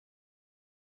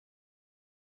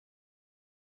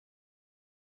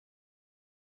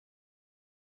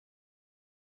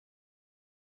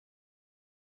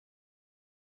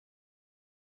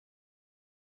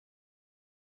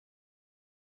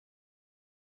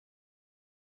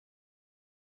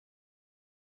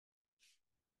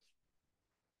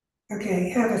Okay,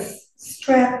 have a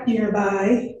strap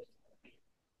nearby.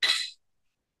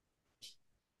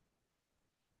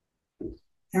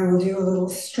 And we'll do a little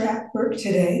strap work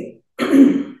today.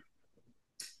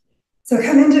 So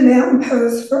come into mountain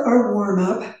pose for our warm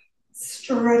up.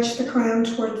 Stretch the crown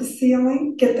toward the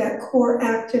ceiling. Get that core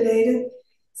activated.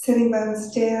 Sitting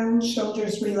bones down,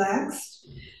 shoulders relaxed,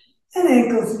 and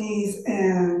ankles, knees,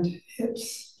 and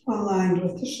hips aligned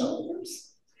with the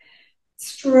shoulders.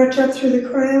 Stretch up through the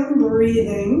crown,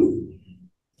 breathing.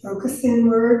 Focus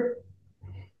inward.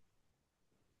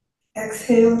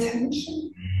 Exhale,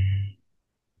 tension.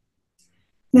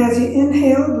 And as you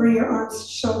inhale, bring your arms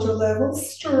to shoulder level.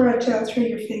 Stretch out through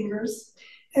your fingers.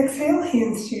 Exhale,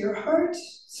 hands to your heart.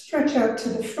 Stretch out to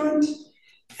the front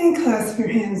and clasp your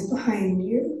hands behind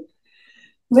you.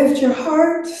 Lift your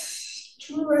heart,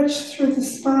 stretch through the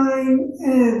spine,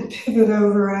 and pivot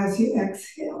over as you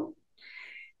exhale.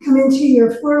 Come into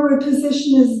your forward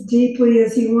position as deeply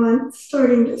as you want,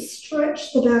 starting to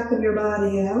stretch the back of your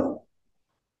body out.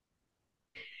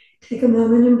 Take a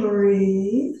moment and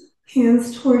breathe.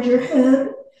 Hands toward your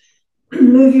head.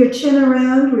 Move your chin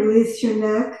around, release your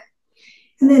neck,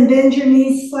 and then bend your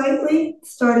knees slightly.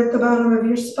 Start at the bottom of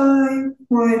your spine,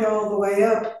 wind all the way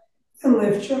up, and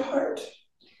lift your heart.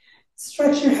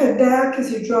 Stretch your head back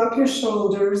as you drop your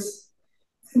shoulders,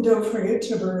 and don't forget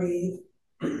to breathe.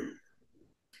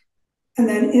 And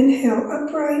then inhale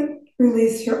upright,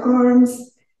 release your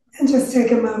arms, and just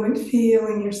take a moment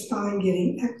feeling your spine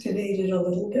getting activated a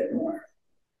little bit more.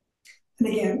 And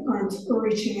again, arms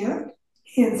reaching out,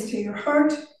 hands to your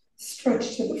heart,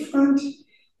 stretch to the front,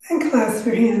 and clasp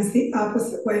your hands the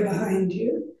opposite way behind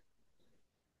you.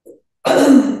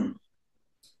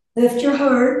 Lift your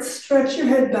heart, stretch your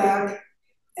head back,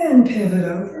 and pivot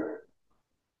over.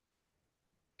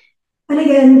 And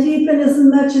again, deepen as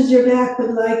much as your back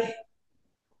would like.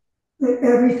 Let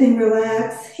everything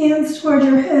relax. Hands toward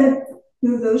your head.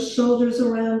 Move those shoulders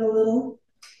around a little.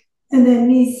 And then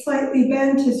knees slightly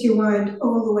bent as you wind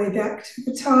all the way back to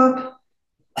the top.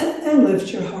 And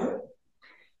lift your heart.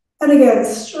 And again,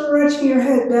 stretching your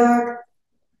head back.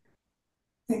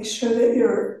 Make sure that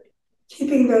you're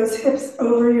keeping those hips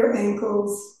over your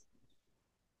ankles.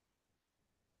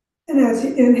 And as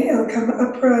you inhale, come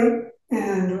upright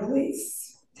and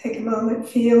release. Take a moment,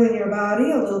 feeling your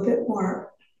body a little bit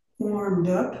more warmed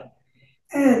up.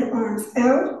 And arms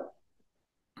out,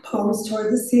 palms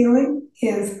toward the ceiling,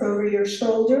 hands over your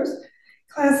shoulders.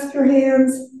 Clasp your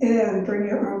hands and bring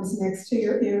your arms next to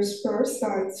your ears for a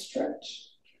side stretch.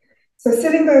 So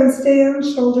sitting bones down,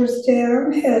 shoulders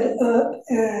down, head up,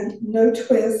 and no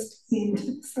twist, lean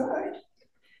to the side.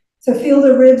 So feel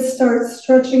the ribs start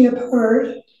stretching apart.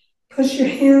 Push your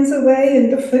hands away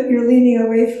and the foot you're leaning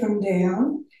away from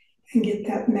down and get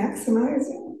that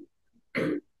maximizing.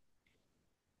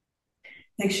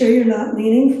 Make sure you're not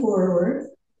leaning forward.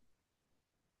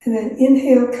 And then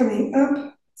inhale, coming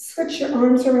up, switch your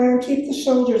arms around, keep the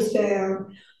shoulders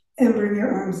down, and bring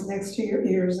your arms next to your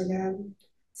ears again.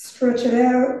 Stretch it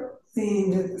out,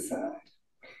 lean to the side.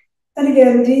 And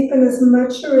again, deepen as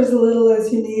much or as little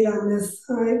as you need on this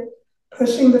side,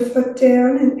 pushing the foot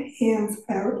down and hands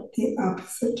out the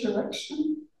opposite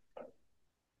direction.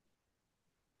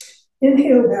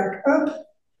 Inhale back up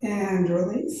and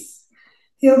release.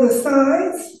 Feel the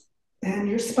sides and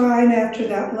your spine after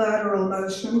that lateral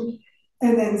motion,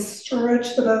 and then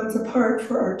stretch the bones apart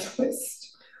for our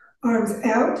twist. Arms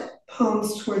out,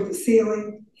 palms toward the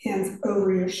ceiling, hands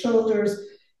over your shoulders,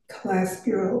 clasp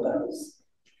your elbows.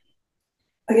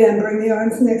 Again, bring the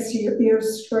arms next to your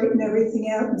ears, straighten everything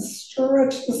out, and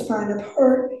stretch the spine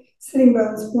apart, sitting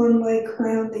bones one way,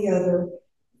 crown the other,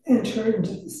 and turn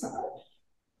to the side.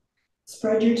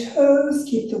 Spread your toes,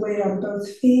 keep the weight on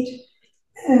both feet,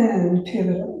 and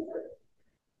pivot over.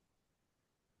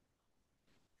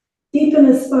 Deepen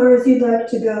as far as you'd like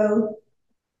to go.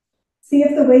 See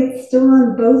if the weight's still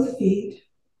on both feet.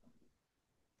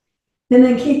 And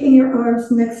then keeping your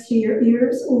arms next to your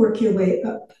ears, work your way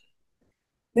up.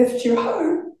 Lift your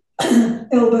heart,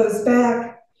 elbows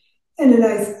back, and a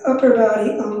nice upper body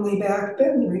only back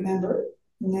bend. Remember,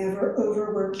 never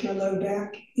overwork your low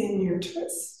back in your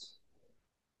twist.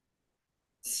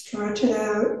 Stretch it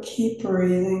out, keep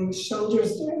breathing,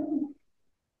 shoulders down.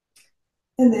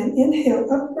 And then inhale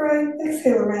upright,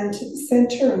 exhale around to the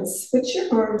center and switch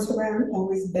your arms around,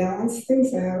 always balance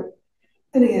things out.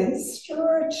 And again,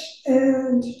 stretch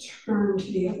and turn to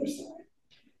the other side.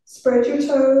 Spread your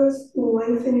toes,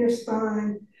 lengthen your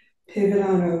spine, pivot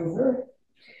on over.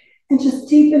 And just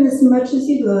deepen as much as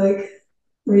you'd like,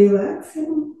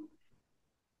 relaxing.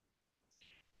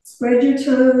 Spread your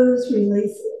toes,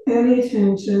 release any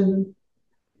tension.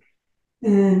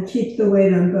 And keep the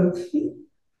weight on both feet.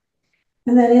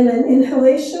 And then in an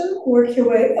inhalation, work your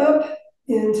way up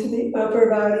into the upper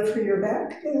body for your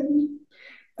back bend.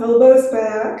 Elbows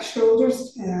back,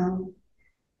 shoulders down,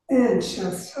 and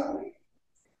chest high.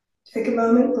 Take a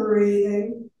moment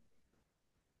breathing.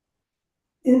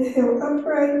 Inhale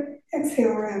upright,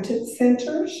 exhale around to the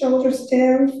center, shoulders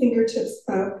down, fingertips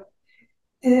up,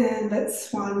 and let's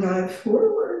swan dive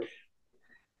forward.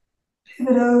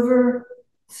 Pivot over,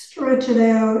 stretch it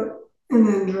out, and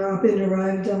then drop into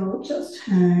ragdoll, just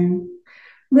hang.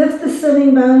 Lift the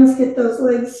sitting bones, get those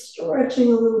legs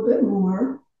stretching a little bit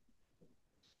more.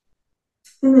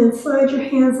 And then slide your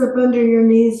hands up under your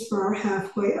knees for our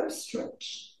halfway up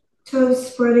stretch.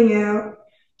 Toes spreading out,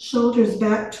 shoulders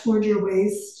back toward your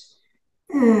waist,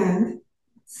 and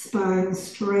spine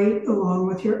straight along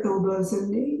with your elbows and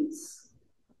knees.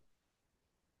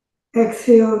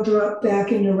 Exhale, drop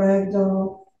back into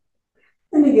ragdoll.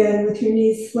 And again, with your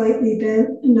knees slightly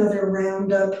bent, another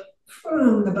round up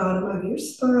from the bottom of your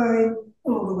spine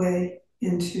all the way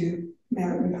into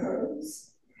mountain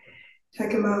pose.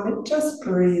 Take a moment just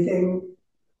breathing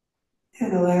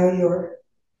and allow your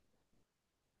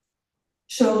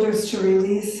shoulders to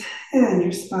release and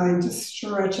your spine to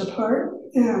stretch apart.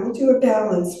 Now we'll do a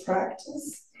balance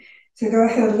practice. So go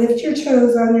ahead, lift your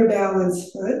toes on your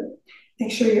balance foot.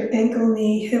 Make sure your ankle,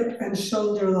 knee, hip, and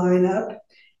shoulder line up.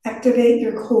 Activate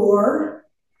your core,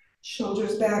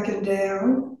 shoulders back and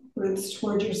down, ribs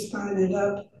toward your spine and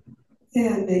up,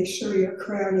 and make sure your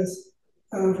crown is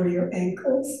over your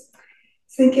ankles.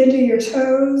 Sink into your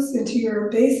toes, into your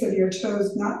base of your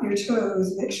toes, not your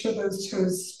toes. Make sure those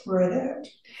toes spread out.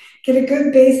 Get a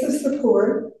good base of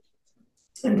support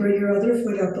and bring your other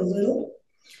foot up a little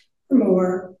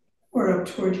more or up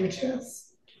toward your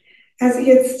chest. As it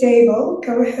gets stable,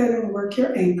 go ahead and work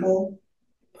your ankle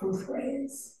both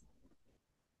ways.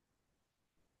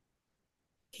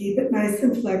 Keep it nice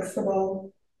and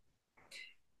flexible.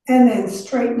 And then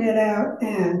straighten it out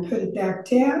and put it back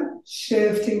down,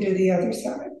 shifting to the other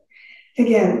side.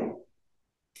 Again,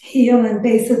 heel and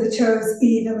base of the toes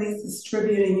evenly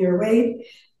distributing your weight.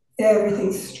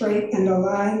 Everything straight and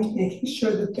aligned, making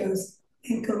sure that those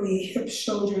ankle, knee, hips,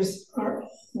 shoulders are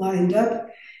lined up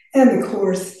and the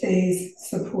core stays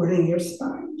supporting your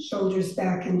spine. Shoulders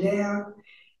back and down.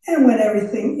 And when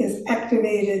everything is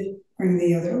activated, bring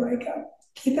the other leg up.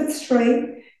 Keep it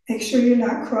straight. Make sure you're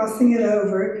not crossing it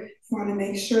over. You want to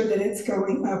make sure that it's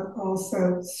going up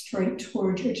also straight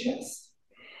toward your chest.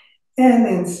 And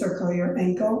then circle your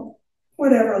ankle,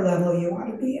 whatever level you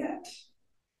want to be at.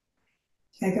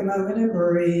 Take a moment and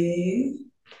breathe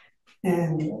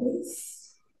and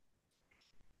release.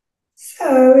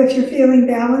 So if you're feeling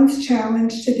balance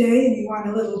challenged today and you want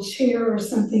a little chair or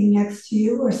something next to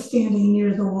you or standing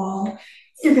near the wall,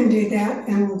 you can do that,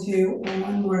 and we'll do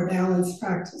one more balance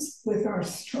practice with our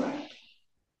strap.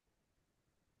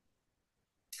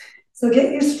 So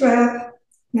get your strap,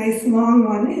 nice long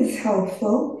one is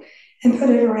helpful, and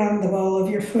put it around the ball of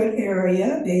your foot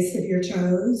area, base of your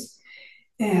toes,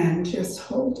 and just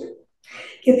hold it.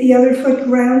 Get the other foot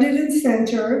grounded and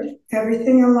centered,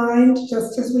 everything aligned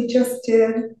just as we just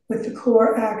did, with the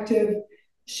core active,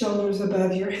 shoulders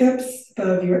above your hips,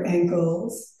 above your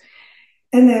ankles.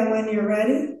 And then when you're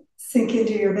ready, sink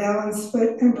into your balance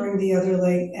foot and bring the other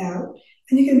leg out.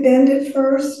 And you can bend it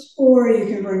first, or you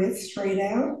can bring it straight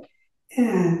out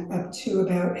and up to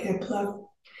about hip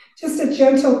level. Just a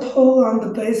gentle pull on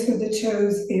the base of the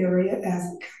toes area as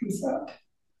it comes up.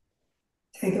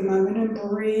 Take a moment and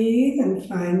breathe and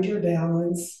find your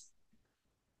balance.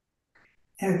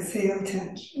 Exhale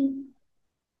tension.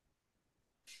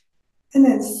 And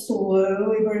then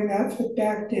slowly bring that foot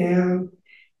back down,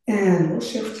 and we'll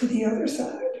shift to the other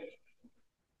side.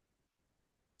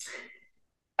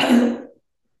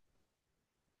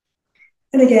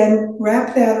 And again,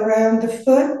 wrap that around the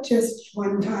foot just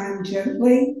one time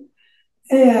gently,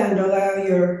 and allow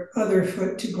your other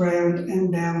foot to ground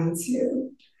and balance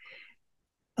you.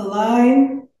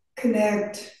 Align,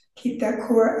 connect, keep that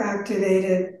core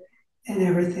activated, and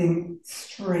everything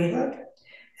straight up.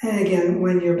 And again,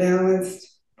 when you're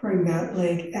balanced, bring that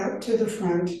leg out to the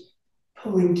front,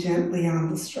 pulling gently on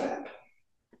the strap.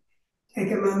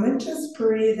 Take a moment just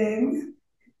breathing.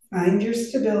 Find your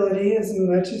stability as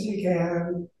much as you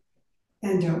can,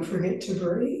 and don't forget to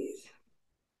breathe.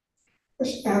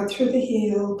 Push out through the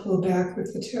heel, pull back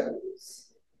with the toes.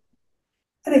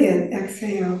 And again,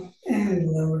 exhale and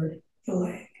lower the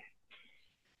leg.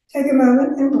 Take a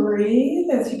moment and breathe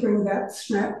as you bring that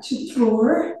strap to the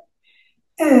floor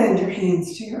and your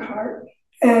hands to your heart.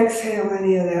 Exhale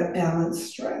any of that balance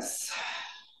stress.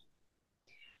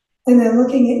 And then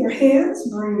looking at your hands,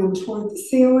 bring them toward the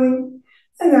ceiling.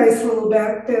 A nice little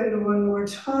back bend one more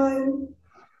time.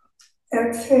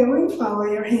 Exhaling, follow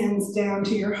your hands down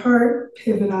to your heart,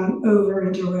 pivot on over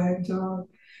into ragdoll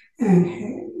and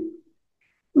hang.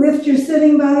 Lift your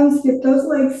sitting bones, get those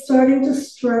legs starting to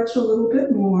stretch a little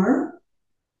bit more.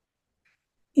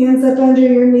 Hands up under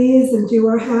your knees and do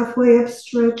our halfway up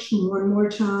stretch one more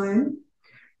time.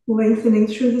 Lengthening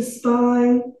through the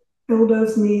spine,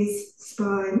 elbows, knees,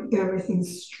 spine, everything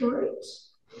straight.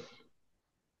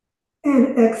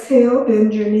 And exhale,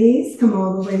 bend your knees, come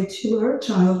all the way to our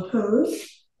child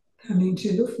pose, coming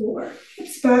to the floor.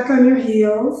 Hips back on your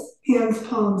heels, hands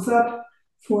palms up,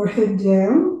 forehead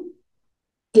down.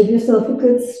 Give yourself a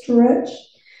good stretch.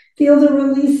 Feel the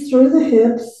release through the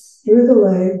hips, through the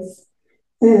legs,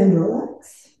 and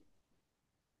relax.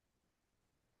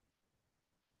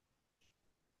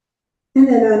 And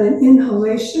then on an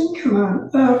inhalation, come on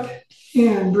up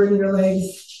and bring your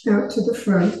legs out to the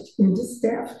front into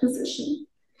staff position.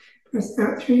 Press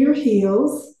out through your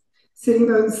heels, sitting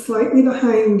bones slightly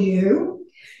behind you.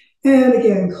 And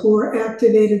again, core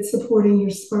activated, supporting your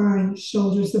spine,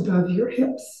 shoulders above your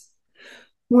hips.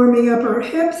 Warming up our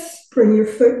hips, bring your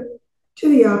foot to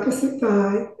the opposite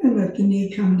thigh and let the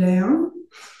knee come down.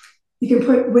 You can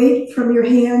put weight from your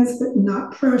hands, but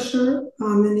not pressure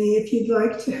on the knee if you'd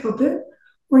like to help it.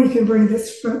 Or you can bring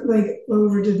this front leg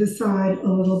over to the side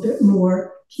a little bit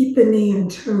more. Keep the knee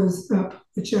and toes up,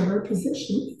 whichever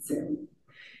position it's in.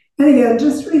 And again,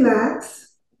 just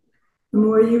relax. The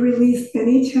more you release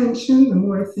any tension, the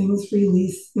more things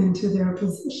release into their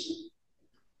position.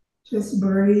 Just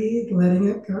breathe, letting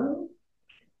it go.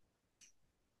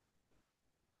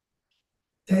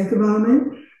 Take a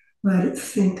moment, let it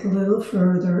sink a little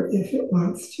further if it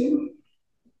wants to.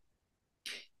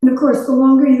 And of course, the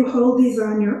longer you hold these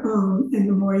on your own and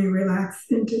the more you relax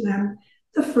into them,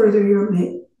 the further your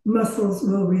muscles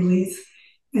will release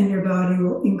and your body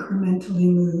will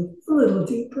incrementally move a little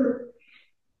deeper.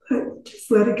 But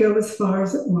just let it go as far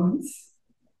as it wants.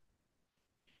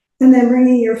 And then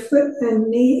bringing your foot and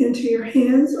knee into your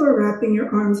hands or wrapping your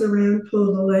arms around,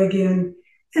 pull the leg in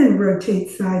and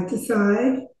rotate side to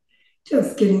side.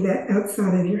 Just getting that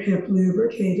outside of your hip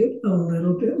lubricated a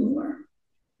little bit more.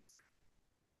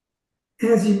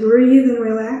 As you breathe and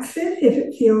relax it, if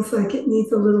it feels like it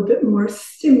needs a little bit more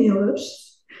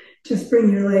stimulus, just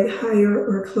bring your leg higher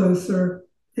or closer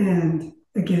and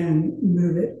again,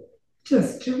 move it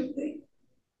just gently.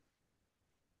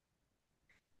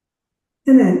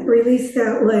 And then release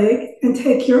that leg and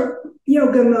take your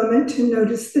yoga moment to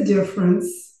notice the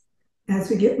difference as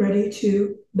we get ready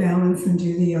to balance and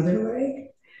do the other leg.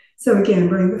 So again,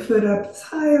 bring the foot up as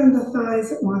high on the thigh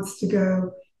as it wants to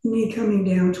go, knee coming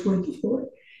down toward the floor.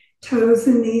 Toes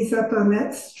and knees up on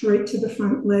that straight to the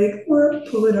front leg, or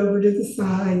pull it over to the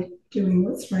side, doing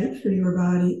what's right for your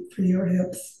body, for your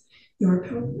hips, your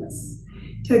pelvis.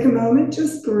 Take a moment,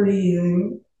 just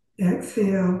breathing.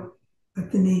 Exhale,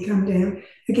 let the knee come down.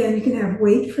 Again, you can have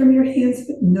weight from your hands,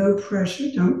 but no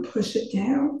pressure. Don't push it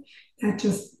down. That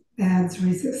just adds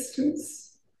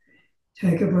resistance.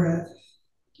 Take a breath.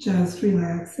 Just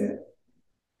relax it.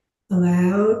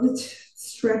 Allow the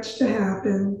stretch to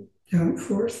happen. Don't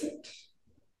force it.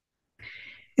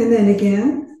 And then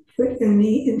again, put your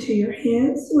knee into your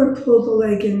hands or pull the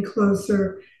leg in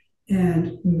closer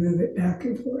and move it back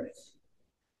and forth.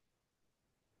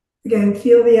 Again,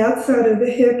 feel the outside of the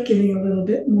hip getting a little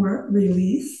bit more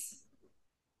release.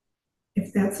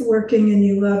 If that's working and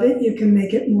you love it, you can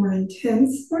make it more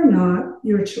intense or not,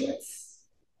 your choice.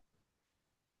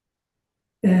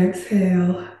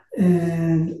 Exhale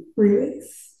and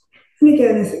release. And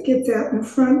again, as it gets out in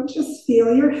front, just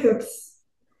feel your hips,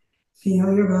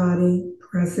 feel your body,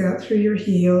 press out through your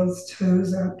heels,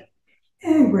 toes up,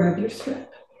 and grab your strap.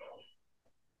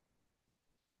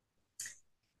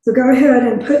 So go ahead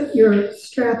and put your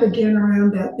strap again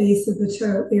around that base of the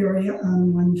toe area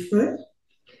on one foot.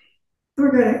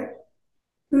 We're going to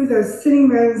move those sitting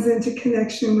bones into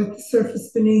connection with the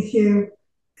surface beneath you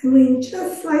and lean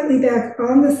just slightly back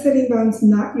on the sitting bones,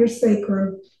 not your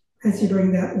sacrum, as you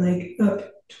bring that leg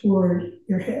up toward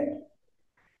your head.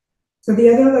 So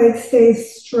the other leg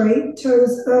stays straight,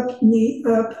 toes up, knee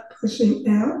up, pushing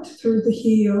out through the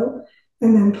heel,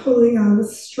 and then pulling on the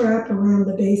strap around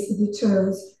the base of the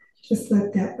toes. Just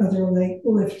let that other leg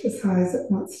lift as high as it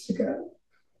wants to go.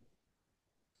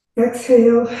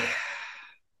 Exhale.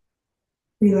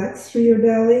 Relax through your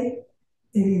belly.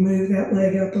 Maybe move that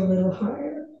leg up a little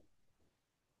higher.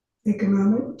 Take a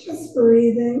moment, just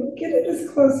breathing. Get it as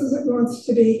close as it wants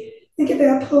to be. Think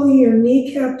about pulling your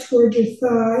kneecap toward your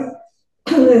thigh,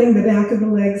 letting the back of the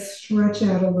leg stretch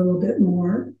out a little bit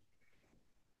more.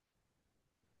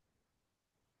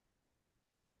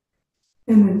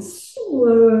 And then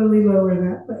slowly lower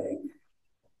that leg.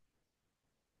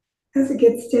 As it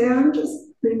gets down, just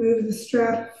remove the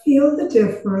strap. Feel the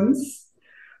difference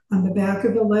on the back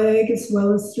of the leg as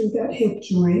well as through that hip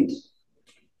joint.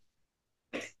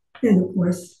 And of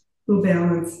course, we'll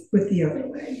balance with the other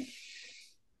leg.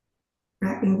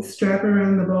 Wrapping the strap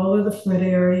around the ball of the foot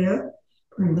area.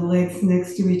 Bring the legs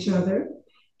next to each other.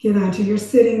 Get onto your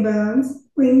sitting bones.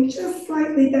 Lean just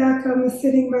slightly back on the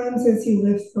sitting bones as you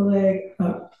lift the leg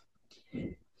up.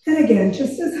 And again,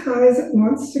 just as high as it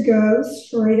wants to go,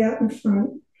 straight out in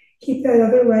front. Keep that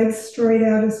other leg straight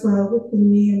out as well with the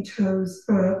knee and toes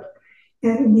up.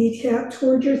 And kneecap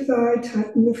toward your thigh,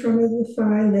 tighten the front of the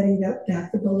thigh, letting that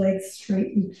back of the leg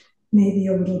straighten maybe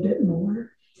a little bit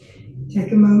more.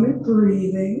 Take a moment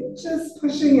breathing, just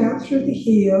pushing out through the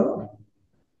heel.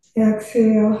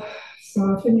 Exhale,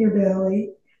 soften your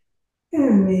belly,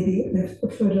 and maybe lift the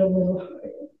foot a little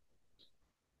higher.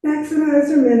 Maximize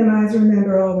or minimize,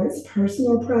 remember always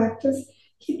personal practice.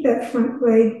 Keep that front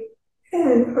leg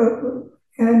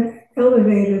and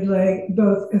elevated leg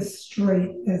both as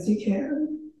straight as you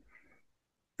can.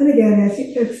 And again, as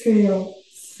you exhale,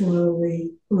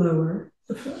 slowly lower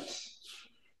the foot.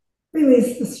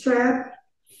 Release the strap.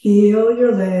 Feel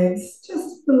your legs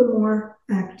just a little more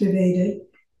activated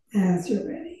as you're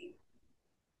ready.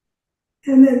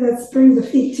 And then let's bring the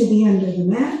feet to the end of the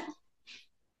mat.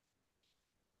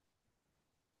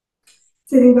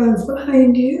 Sitting bones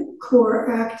behind you,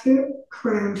 core active,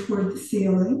 crown toward the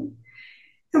ceiling.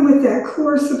 And with that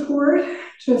core support,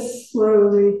 just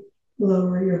slowly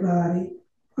lower your body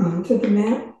onto the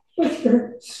mat with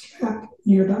your strap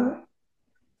nearby.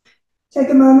 Take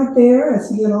a moment there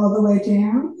as you get all the way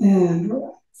down and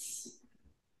relax.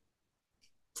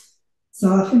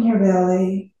 Soften your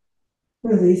belly,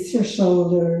 release your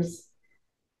shoulders,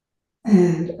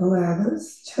 and allow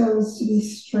those toes to be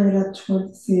straight up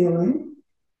toward the ceiling.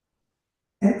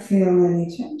 Exhale any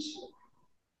tension.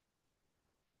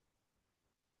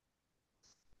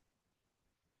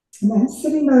 And then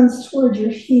sitting bones toward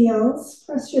your heels,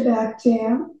 press your back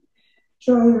down.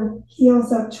 Draw your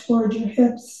heels up toward your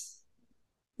hips.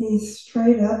 Knees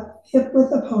straight up, hip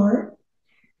width apart.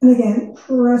 And again,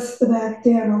 press the back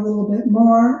down a little bit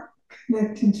more.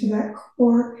 Connect into that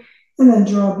core. And then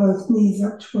draw both knees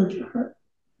up toward your heart.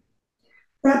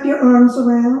 Wrap your arms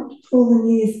around, pull the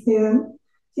knees in.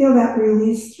 Feel that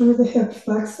release through the hip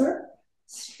flexor,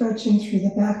 stretching through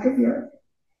the back of your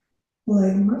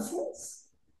leg muscles.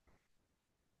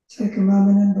 Take a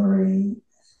moment and breathe.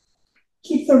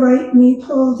 Keep the right knee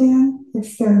pulled in,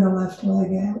 extend the left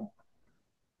leg out.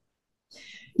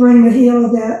 Bring the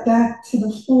heel back to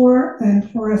the floor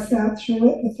and press out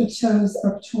through it with the toes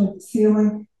up toward the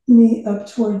ceiling, knee up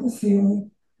toward the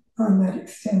ceiling on that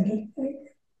extended leg.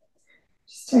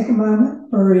 Just take a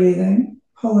moment, breathing,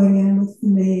 pulling in with the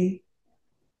knee.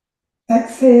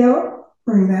 Exhale,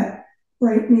 bring that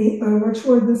right knee over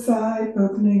toward the side,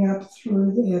 opening up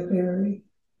through the hip area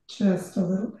just a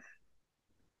little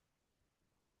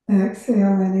bit.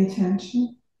 Exhale any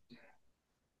tension.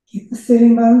 Keep the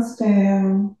sitting bones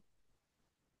down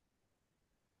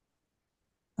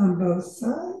on both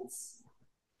sides.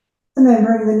 And then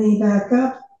bring the knee back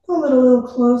up, pull it a little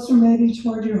closer, maybe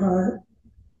toward your heart.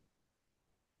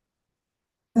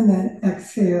 And then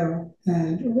exhale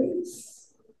and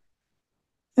release.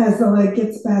 As the leg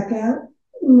gets back out,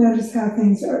 notice how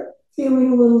things are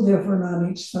feeling a little different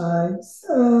on each side.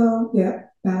 So, yeah,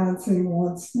 balancing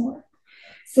once more.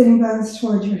 Sitting bones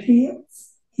toward your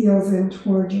heels, heels in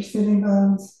toward your sitting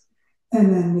bones,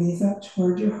 and then knees up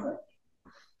toward your heart.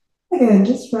 Again,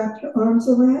 just wrap your arms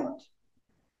around.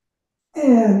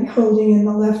 And holding in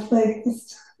the left leg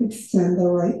this time, extend the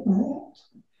right leg out.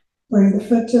 Bring the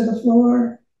foot to the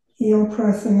floor, heel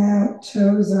pressing out,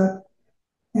 toes up,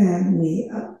 and knee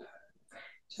up.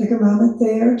 Take a moment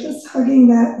there, just hugging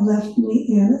that left knee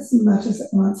in as much as it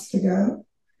wants to go.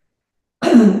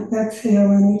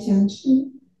 Exhale any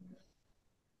tension.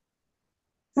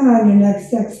 And on your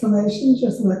next exhalation,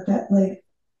 just let that leg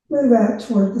move out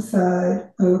toward the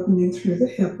side, opening through the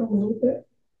hip a little bit.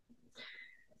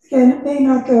 Again, it may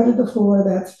not go to the floor,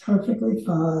 that's perfectly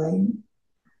fine.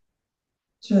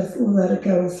 Just let it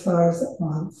go as far as it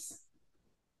wants.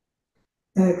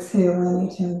 Exhale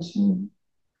any tension.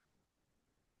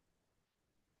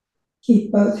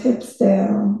 Keep both hips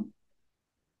down.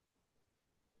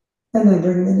 And then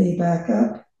bring the knee back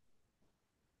up.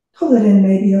 Pull it in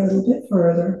maybe a little bit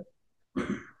further.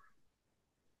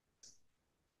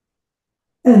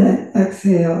 And then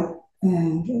exhale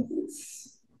and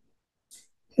release.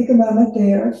 Take a moment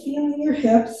there, feeling your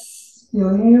hips,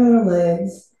 feeling your other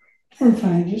legs, and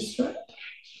find your stretch.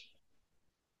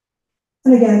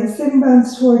 And again, sitting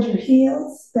bones toward your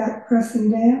heels, back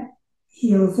pressing down,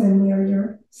 heels in near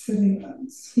your sitting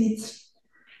bones, feet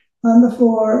on the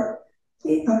floor,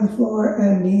 feet on the floor,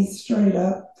 and knees straight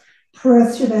up.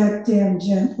 Press your back down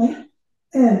gently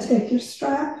and take your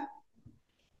strap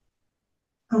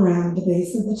around the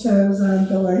base of the toes on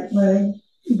the right leg.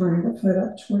 Bring the foot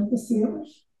up toward the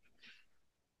ceiling.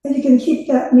 And you can keep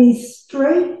that knee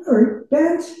straight or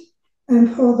bent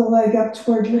and pull the leg up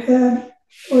toward your head,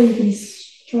 or you can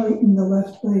straighten the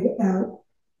left leg out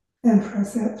and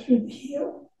press out through the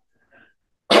heel.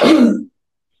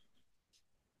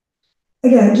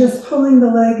 Again, just pulling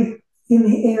the leg in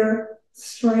the air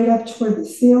straight up toward the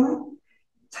ceiling.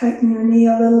 Tighten your knee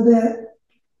a little bit.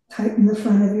 Tighten the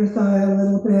front of your thigh a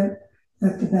little bit.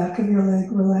 Let the back of your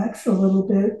leg relax a little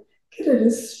bit. Get it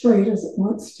as straight as it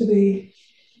wants to be.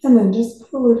 And then just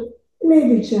pull it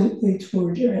maybe gently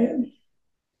toward your head.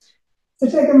 So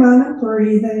take a moment,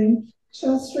 breathing.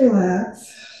 Just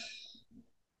relax.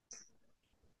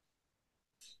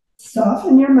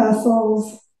 Soften your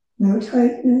muscles. No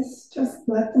tightness. Just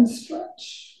let them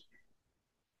stretch.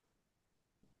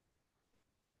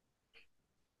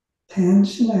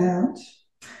 Tension out.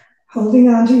 Holding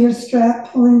onto your strap,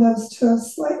 pulling those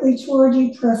toes slightly toward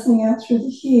you, pressing out through the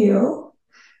heel.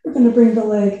 We're going to bring the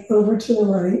leg over to the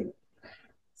right.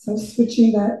 So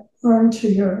switching that arm to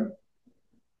your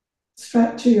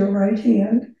strap to your right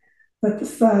hand. Let the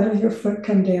side of your foot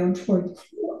come down toward the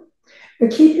floor.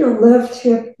 But keep your left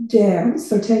hip down.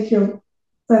 So take your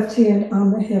left hand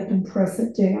on the hip and press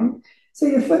it down. So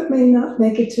your foot may not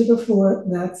make it to the floor.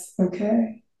 That's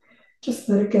okay. Just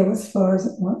let it go as far as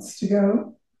it wants to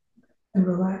go and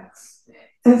relax.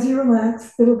 As you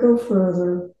relax, it'll go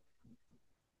further.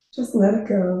 Just let it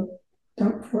go.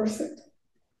 Don't force it.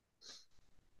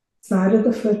 Side of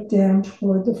the foot down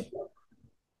toward the floor.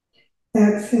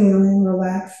 Exhaling,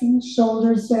 relaxing,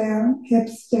 shoulders down,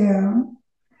 hips down,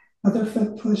 other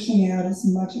foot pushing out as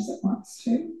much as it wants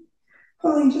to.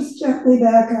 Pulling just gently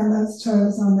back on those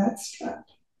toes on that strap.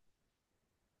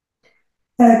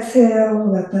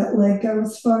 Exhale, let that leg go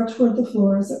as far toward the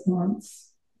floor as it wants.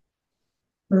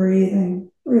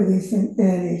 Breathing, releasing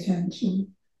any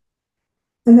tension.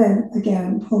 And then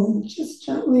again, pulling just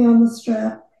gently on the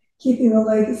strap, keeping the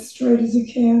leg as straight as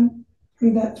you can.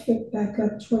 Bring that foot back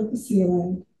up toward the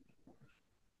ceiling.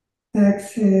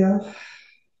 Exhale,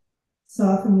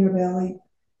 soften your belly.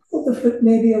 Pull the foot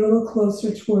maybe a little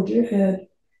closer toward your head.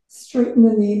 Straighten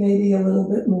the knee maybe a little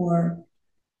bit more.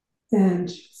 And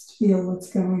just feel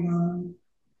what's going on.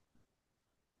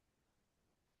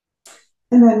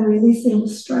 And then releasing the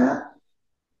strap.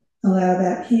 Allow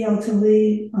that heel to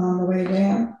lead on the way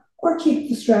down, or keep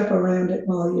the strap around it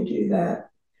while you do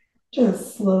that.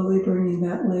 Just slowly bringing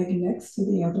that leg next to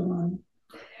the other one.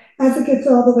 As it gets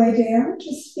all the way down,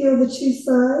 just feel the two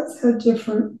sides, how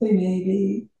different they may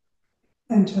be,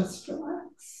 and just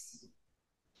relax.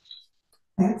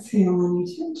 Exhale any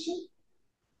tension.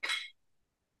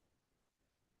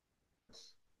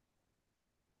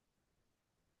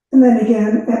 And then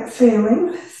again,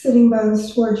 exhaling, sitting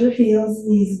bones towards your heels,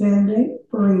 knees bending.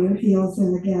 Bring your heels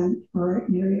in again, right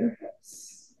near your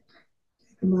hips.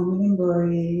 Take a moment and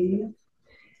breathe.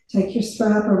 Take your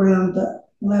strap around the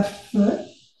left foot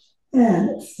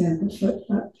and extend the foot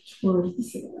up toward the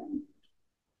ceiling.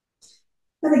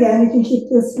 And again, you can keep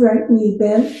this right knee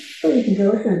bent, or you can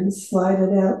go ahead and slide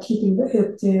it out, keeping the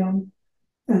hip down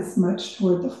as much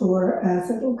toward the floor as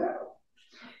it'll go.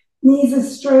 Knees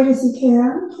as straight as you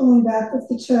can, pulling back with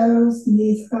the toes,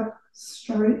 knees up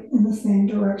straight in the same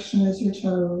direction as your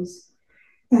toes.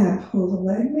 And pull the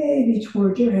leg maybe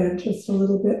toward your head just a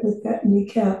little bit with that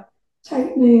kneecap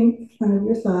tightening, front of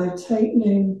your thigh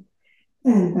tightening,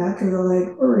 and back of the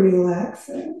leg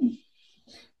relaxing.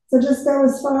 So just go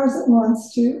as far as it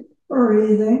wants to,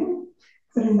 breathing,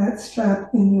 putting that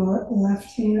strap in your left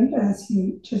hand as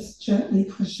you just gently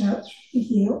push out through the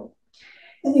heel.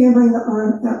 And you can bring the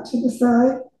arm out to the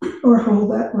side or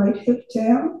hold that right hip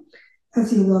down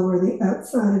as you lower the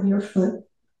outside of your foot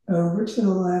over to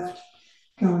the left,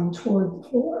 going toward the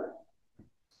floor.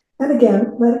 And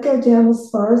again, let it go down as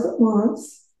far as it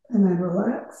wants, and then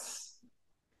relax.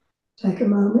 Take a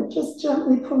moment, just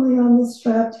gently pulling on the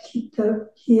strap to keep the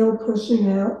heel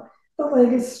pushing out, the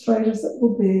leg as straight as it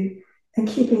will be, and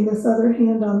keeping this other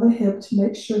hand on the hip to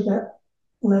make sure that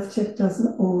left hip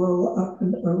doesn't roll up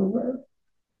and over,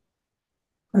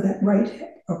 or that right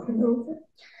hip up and over.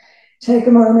 Take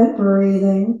a moment,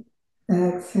 breathing,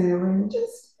 exhaling,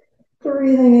 just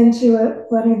breathing into it,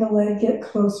 letting the leg get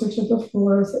closer to the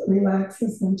floor as it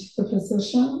relaxes into the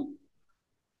position.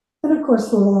 And of course,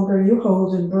 the longer you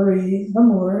hold and breathe, the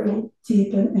more it'll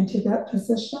deepen into that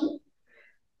position.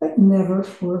 but never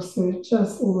force it.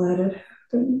 Just let it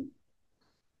happen.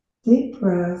 Deep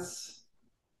breaths,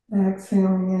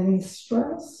 exhaling any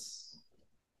stress.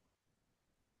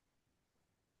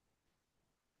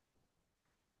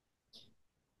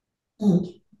 And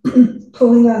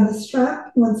pulling on the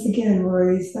strap, once again,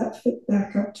 raise that foot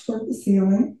back up toward the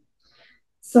ceiling.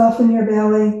 Soften your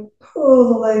belly,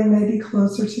 pull the leg maybe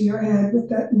closer to your head with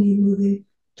that knee moving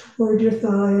toward your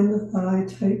thigh and the thigh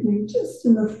tightening just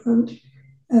in the front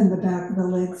and the back of the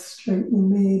leg straightening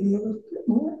maybe a little bit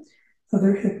more.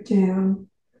 Other hip down,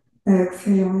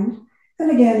 exhaling.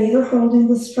 And again, either holding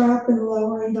the strap and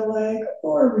lowering the leg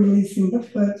or releasing the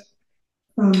foot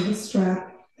from the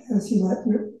strap as you let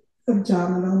your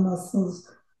abdominal muscles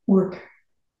work,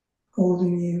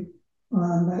 holding you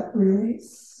on that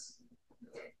release.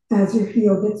 As your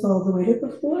heel gets all the way to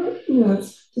the floor,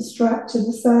 let's the strap to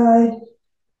the side.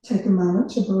 Take a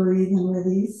moment to breathe and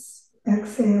release.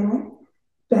 Exhaling,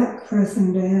 back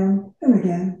pressing down, and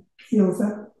again, heels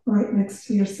up right next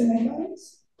to your sitting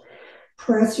bones.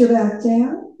 Press your back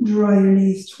down, draw your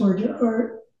knees toward your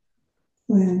heart,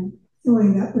 when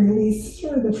feeling that release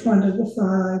through the front of the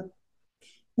thigh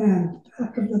and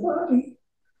back of the body.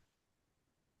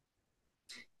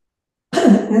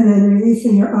 And then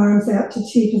releasing your arms out to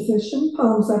T position,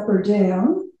 palms up or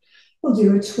down. We'll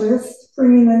do a twist,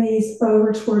 bringing the knees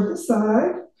over toward the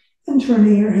side and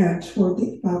turning your head toward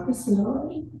the opposite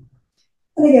arm.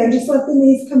 And again, just let the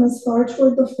knees come as far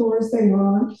toward the floor as they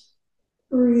want.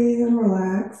 Breathe and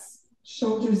relax,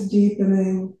 shoulders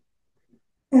deepening,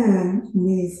 and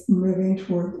knees moving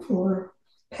toward the floor.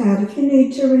 Pat if you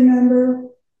need to, remember.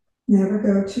 Never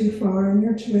go too far in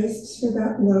your twists for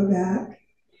that low back.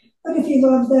 But if you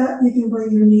love that, you can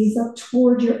bring your knees up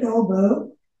toward your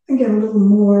elbow and get a little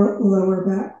more lower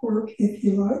back work if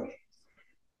you like.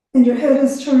 And your head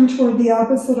is turned toward the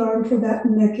opposite arm for that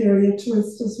neck area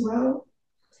twist as well.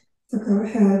 So go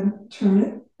ahead, turn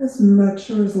it as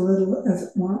much or as little as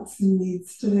it wants and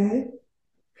needs today.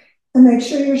 And make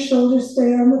sure your shoulders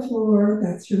stay on the floor.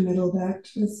 That's your middle back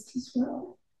twist as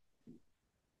well.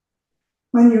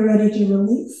 When you're ready to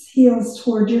release, heels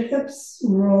toward your hips,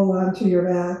 roll onto your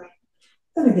back.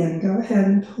 And again, go ahead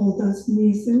and pull those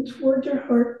knees in toward your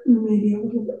heart, maybe a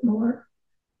little bit more.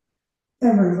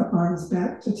 And bring the arms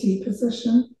back to T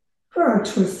position for our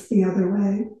twist the other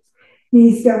way.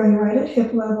 Knees going right at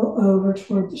hip level over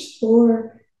toward the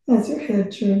floor as your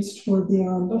head turns toward the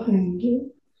arm behind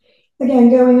you. Again,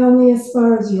 going only as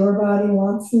far as your body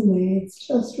wants and needs.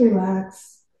 Just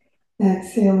relax.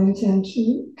 Exhaling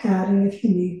tension, padding if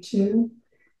you need to.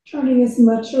 Turning as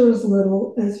much or as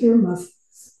little as your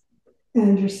muscles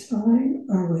and your spine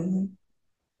are willing.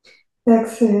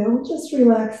 Exhale, just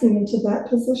relaxing into that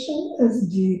position as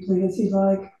deeply as you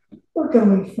like, or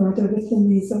going further with the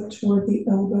knees up toward the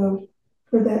elbow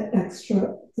for that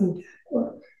extra low back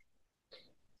work.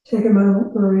 Take a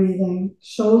moment breathing,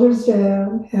 shoulders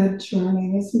down, head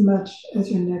turning as much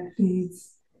as your neck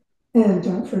needs. And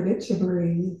don't forget to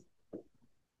breathe.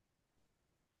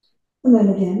 And then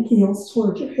again, heels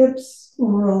toward your hips,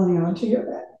 rolling onto your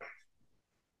back.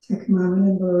 Take a moment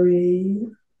and breathe,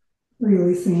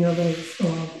 releasing your legs all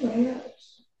the way out.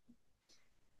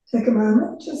 Take a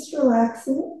moment, just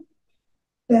relaxing.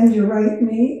 Bend your right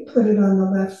knee, put it on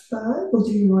the left side. We'll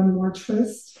do one more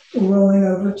twist, rolling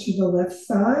over to the left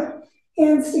side.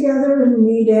 Hands together and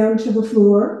knee down to the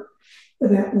floor for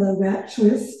that low back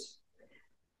twist.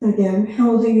 Again,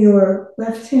 holding your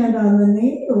left hand on the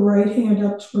knee, right hand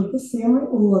up toward the ceiling.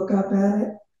 Look up at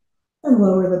it and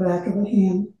lower the back of the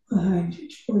hand behind you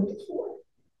toward the floor.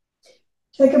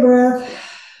 Take a breath.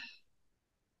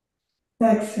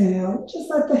 Exhale.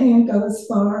 Just let the hand go as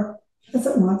far as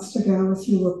it wants to go as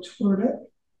you look toward it.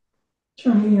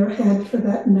 Turning your head for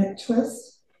that neck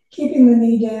twist. Keeping the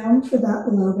knee down for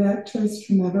that low back twist.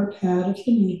 Remember, pat if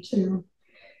you need to.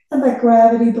 And let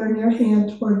gravity bring your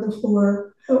hand toward the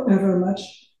floor, however much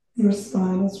your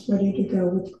spine is ready to go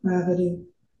with gravity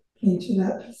into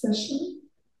that position.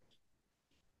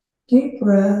 Deep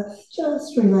breath,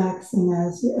 just relaxing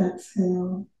as you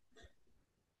exhale.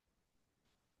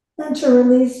 And to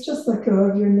release, just let go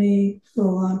of your knee,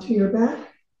 roll onto your back,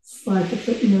 slide the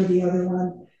foot near the other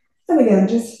one. And again,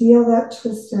 just feel that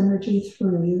twist energy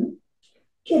through you.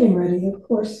 Getting ready, of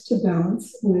course, to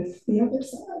balance with the other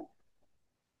side.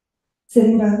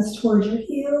 Sitting bones toward your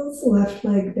heels, left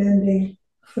leg bending,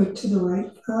 foot to the right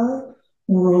thigh,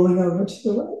 rolling over to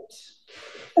the right.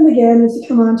 And again, as you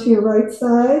come onto your right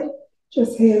side,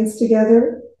 just hands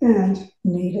together and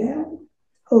knee down.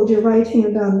 Hold your right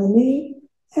hand on the knee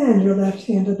and your left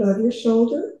hand above your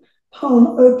shoulder.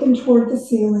 Palm open toward the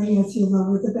ceiling as you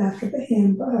lower the back of the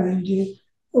hand behind you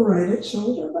right at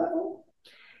shoulder level.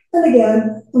 And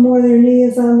again, the more your knee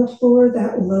is on the floor,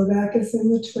 that low back is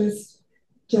in the twist.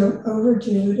 Don't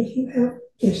overdo it if you have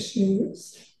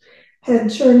issues.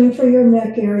 Head turning for your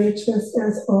neck area twist,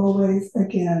 as always,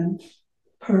 again,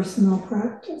 personal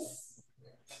practice.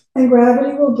 And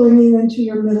gravity will bring you into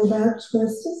your middle back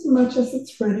twist as much as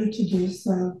it's ready to do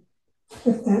so,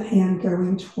 with that hand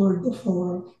going toward the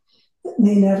floor. It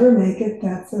may never make it,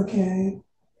 that's okay.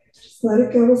 Just let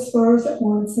it go as far as it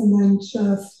wants and then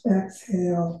just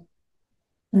exhale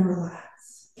and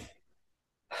relax.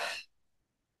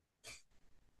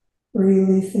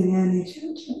 Releasing any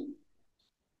tension,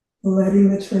 letting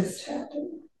the twist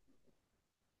happen.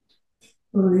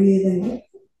 Breathing it.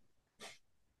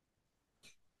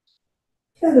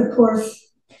 And of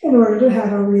course, in order to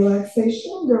have a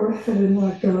relaxation, go ahead and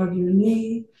let go of your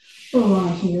knee, roll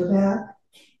onto your back,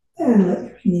 and let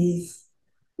your knees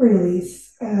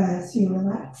release as you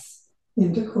relax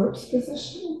into corpse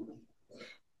position.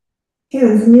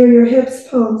 Hands near your hips,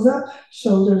 palms up,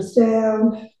 shoulders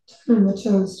down, turn the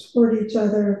toes toward each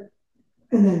other,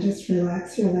 and then just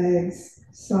relax your legs,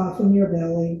 soften your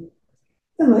belly,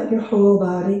 and let your whole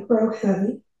body grow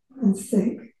heavy and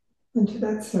sink into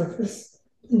that surface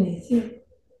beneath you.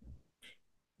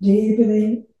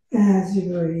 Deepening as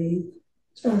you breathe,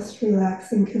 just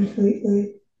relaxing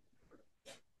completely.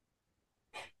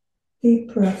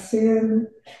 Deep breaths in,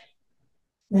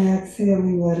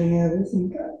 exhaling, letting everything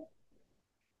go.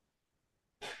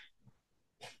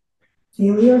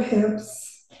 Feel your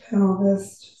hips,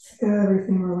 pelvis, just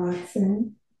everything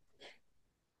relaxing.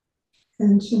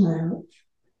 Tension out.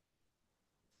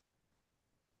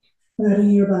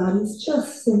 Letting your bodies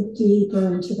just sink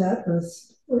deeper into that earth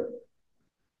support.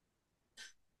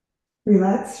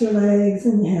 Relax your legs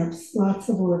and hips. Lots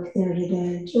of work there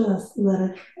today. Just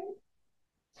let it go.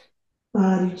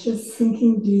 Body just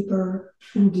sinking deeper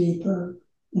and deeper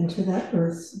into that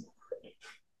earth support.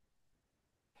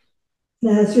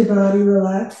 And as your body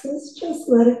relaxes, just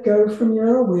let it go from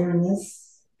your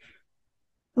awareness,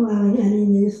 allowing any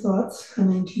new thoughts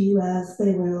coming to you as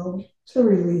they will to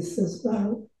release as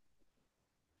well.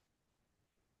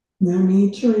 No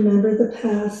need to remember the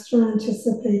past or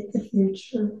anticipate the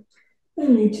future. No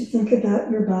need to think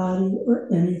about your body or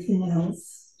anything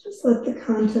else. Just let the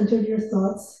content of your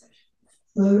thoughts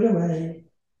float away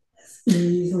as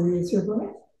easily as your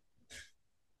breath.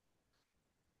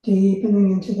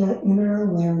 Deepening into that inner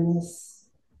awareness,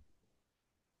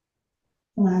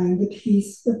 allowing the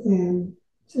peace within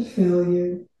to fill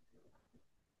you,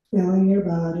 filling your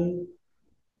body,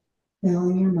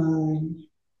 filling your mind.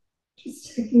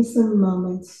 Just taking some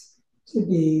moments to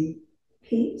be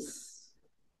peace.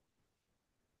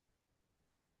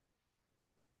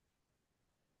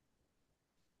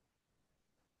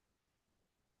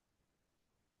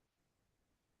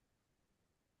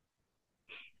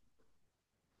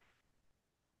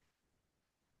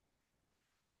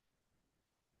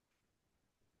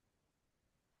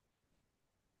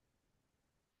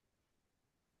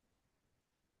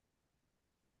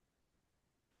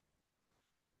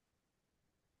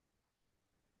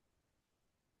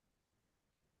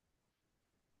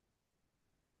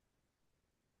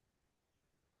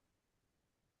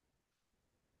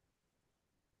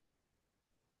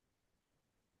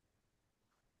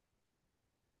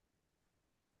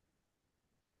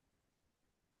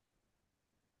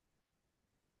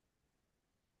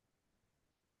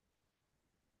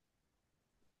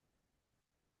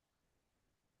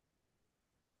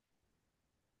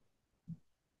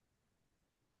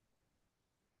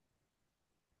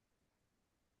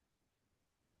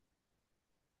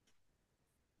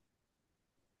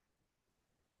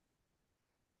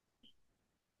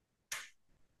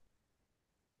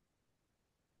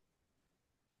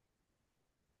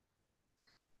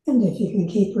 And if you can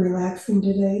keep relaxing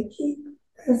today, keep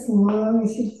as long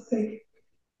as you like,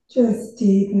 just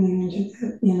deepening into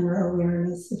that inner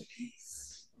awareness of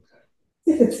peace.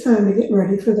 If it's time to get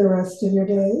ready for the rest of your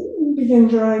day, begin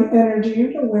drawing energy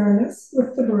and awareness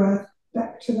with the breath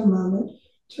back to the moment,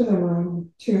 to the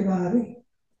room, to your body.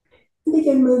 And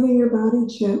begin moving your body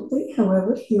gently,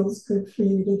 however feels good for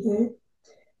you today.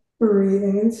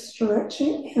 Breathing and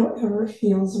stretching, however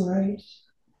feels right.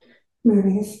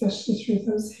 Moving especially through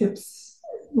those hips,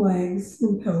 legs,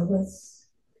 and pelvis.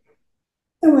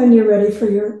 And when you're ready for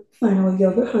your final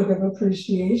yoga hug of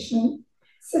appreciation,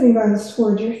 sitting bones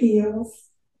toward your heels,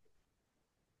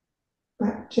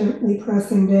 back gently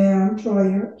pressing down, draw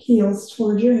your heels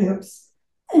toward your hips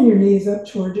and your knees up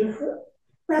toward your heart.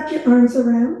 Wrap your arms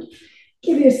around.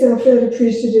 Give yourself that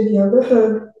appreciative yoga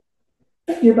hug.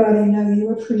 Let your body know you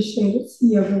appreciate its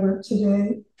yoga work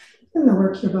today. and the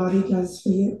work your body does for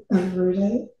you every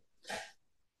day.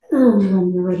 And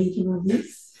when you're ready to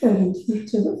release, head and feet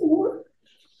to the floor,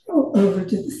 roll over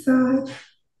to the side,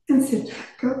 and sit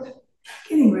back up,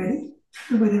 getting ready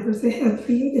for whatever's ahead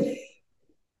for you today.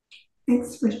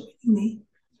 Thanks for joining me.